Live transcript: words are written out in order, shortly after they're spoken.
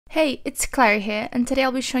Hey, it's Clary here, and today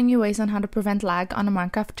I'll be showing you ways on how to prevent lag on a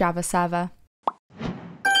Minecraft Java server.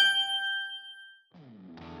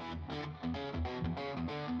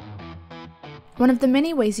 One of the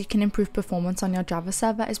many ways you can improve performance on your Java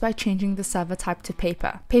server is by changing the server type to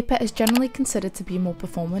paper. Paper is generally considered to be more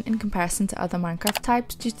performant in comparison to other Minecraft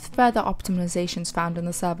types due to further optimizations found in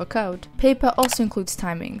the server code. Paper also includes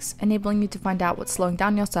timings, enabling you to find out what's slowing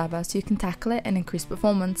down your server so you can tackle it and increase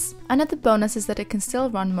performance. Another bonus is that it can still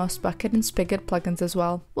run most Bucket and Spigot plugins as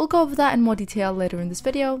well. We'll go over that in more detail later in this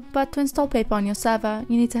video, but to install Paper on your server,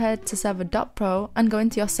 you need to head to Server.pro and go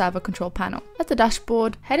into your server control panel. At the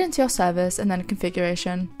dashboard, head into your servers and then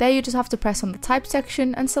configuration. There you just have to press on the type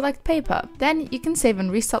section and select paper. Then you can save and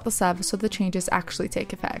restart the server so the changes actually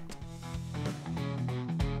take effect.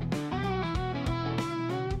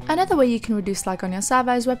 Another way you can reduce lag on your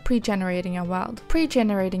server is by pre-generating your world.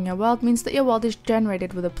 Pre-generating your world means that your world is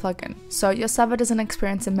generated with a plugin, so your server doesn't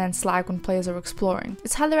experience immense lag when players are exploring.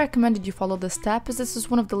 It's highly recommended you follow this step as this is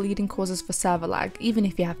one of the leading causes for server lag, even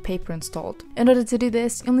if you have paper installed. In order to do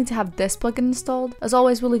this, you'll need to have this plugin installed. As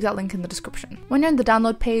always, we'll leave that link in the description. When you're in the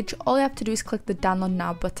download page, all you have to do is click the download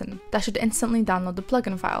now button. That should instantly download the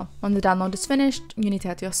plugin file. When the download is finished, you need to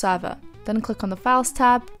head to your server. Then click on the Files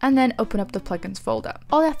tab, and then open up the plugins folder.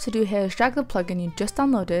 All you have to do here is drag the plugin you just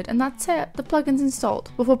downloaded, and that's it, the plugin's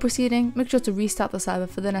installed. Before proceeding, make sure to restart the server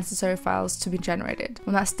for the necessary files to be generated.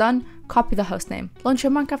 When that's done, copy the hostname. Launch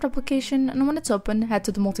your Minecraft application, and when it's open, head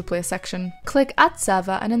to the multiplayer section. Click Add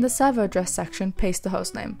Server, and in the server address section, paste the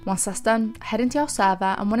hostname. Once that's done, head into your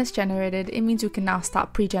server, and when it's generated, it means you can now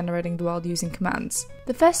start pre-generating the world using commands.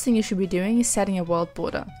 The first thing you should be doing is setting a world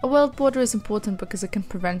border. A world border is important because it can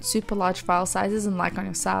prevent super large file sizes and lag on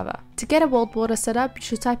your server. To get a world border set up, you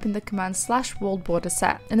should type in the command /world border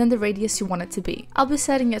set, and then the radius you want it to be. I'll be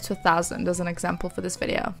setting it to 1000 as an example for this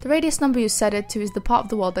video. The radius number you set it to is the part of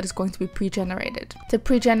the world that is going to be pre-generated. To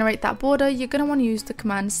pre-generate that border, you're going to want to use the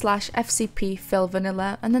command /fcp fill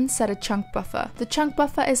vanilla and then set a chunk buffer. The chunk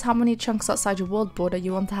buffer is how many chunks outside your world border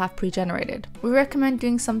you want to have pre-generated. We recommend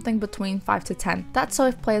doing something between 5 to 10. That's so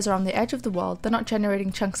if players are on the edge of the world, they're not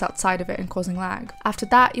generating chunks outside of it and causing lag. After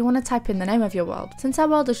that, you want to type in the name of your world. Since our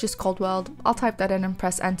world is just called world, I'll type that in and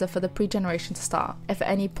press enter for the pre-generation to start. If at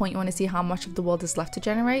any point you want to see how much of the world is left to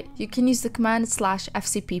generate, you can use the command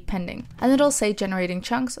 /fcp pending, and it'll say generating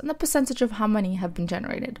chunks and the percentage of how many have been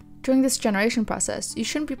generated. During this generation process, you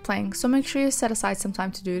shouldn't be playing, so make sure you set aside some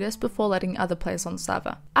time to do this before letting other players on the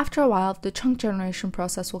server. After a while, the chunk generation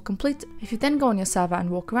process will complete. If you then go on your server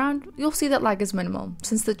and walk around, you'll see that lag is minimal,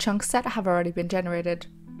 since the chunks set have already been generated.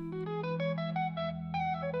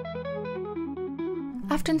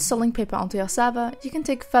 After installing Paper onto your server, you can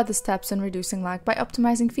take further steps in reducing lag by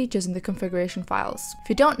optimizing features in the configuration files. If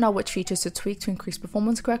you don't know which features to tweak to increase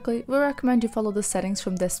performance correctly, we recommend you follow the settings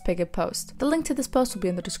from this Spigot post. The link to this post will be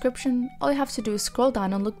in the description. All you have to do is scroll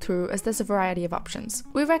down and look through as there's a variety of options.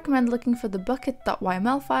 We recommend looking for the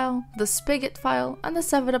bucket.yml file, the Spigot file, and the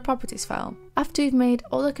server.properties file. After you've made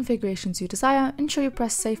all the configurations you desire, ensure you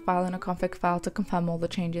press save file in a config file to confirm all the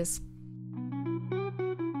changes.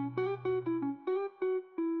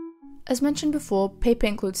 As mentioned before, Paper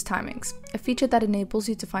includes timings, a feature that enables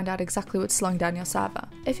you to find out exactly what's slowing down your server.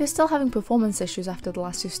 If you're still having performance issues after the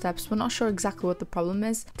last two steps but not sure exactly what the problem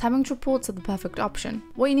is, timings reports are the perfect option.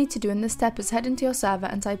 What you need to do in this step is head into your server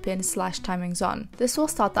and type in /timings_on. This will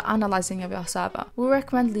start the analyzing of your server. We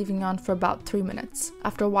recommend leaving it on for about 3 minutes.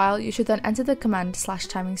 After a while, you should then enter the command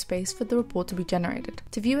 /timing space for the report to be generated.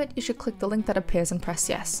 To view it, you should click the link that appears and press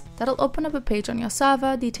yes. That'll open up a page on your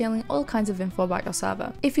server detailing all kinds of info about your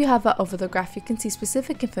server. If you have over the graph, you can see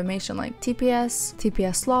specific information like TPS,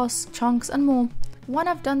 TPS loss, chunks, and more. When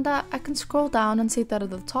I've done that, I can scroll down and see that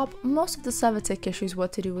at the top, most of the server tick issues were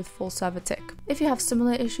to do with full server tick. If you have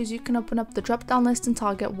similar issues, you can open up the drop-down list and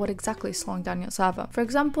target what exactly is slowing down your server. For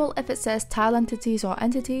example, if it says tile entities or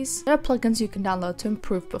entities, there are plugins you can download to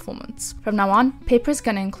improve performance. From now on, Paper is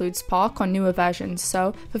going to include Spark on newer versions,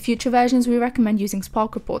 so for future versions we recommend using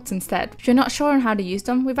Spark reports instead. If you're not sure on how to use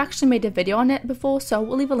them, we've actually made a video on it before, so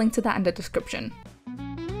we'll leave a link to that in the description.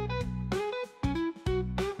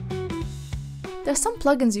 There are some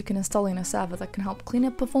plugins you can install in a server that can help clean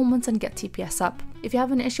up performance and get TPS up. If you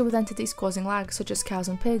have an issue with entities causing lag, such as cows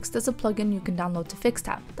and pigs, there's a plugin you can download to fix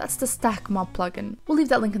that. That's the Stack Mob plugin. We'll leave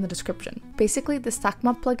that link in the description. Basically, the Stack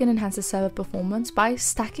Mob plugin enhances server performance by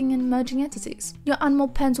stacking and merging entities. Your animal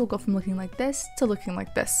pens will go from looking like this to looking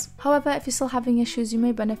like this. However, if you're still having issues, you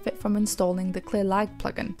may benefit from installing the Clear Lag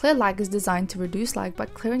plugin. Clear Lag is designed to reduce lag by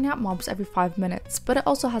clearing out mobs every 5 minutes, but it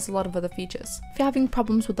also has a lot of other features. If you're having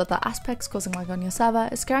problems with other aspects causing lag on on your server,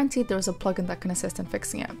 it's guaranteed there is a plugin that can assist in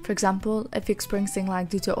fixing it. For example, if you're experiencing lag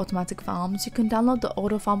due to automatic farms, you can download the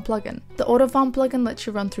Auto Farm plugin. The Auto Farm plugin lets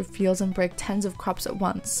you run through fields and break tens of crops at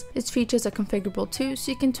once. Its features are configurable too,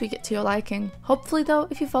 so you can tweak it to your liking. Hopefully though,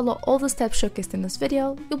 if you follow all the steps showcased in this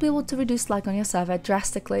video, you'll be able to reduce lag on your server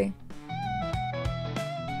drastically.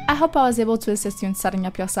 I hope I was able to assist you in setting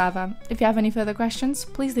up your server. If you have any further questions,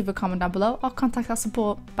 please leave a comment down below or contact our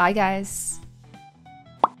support. Bye guys!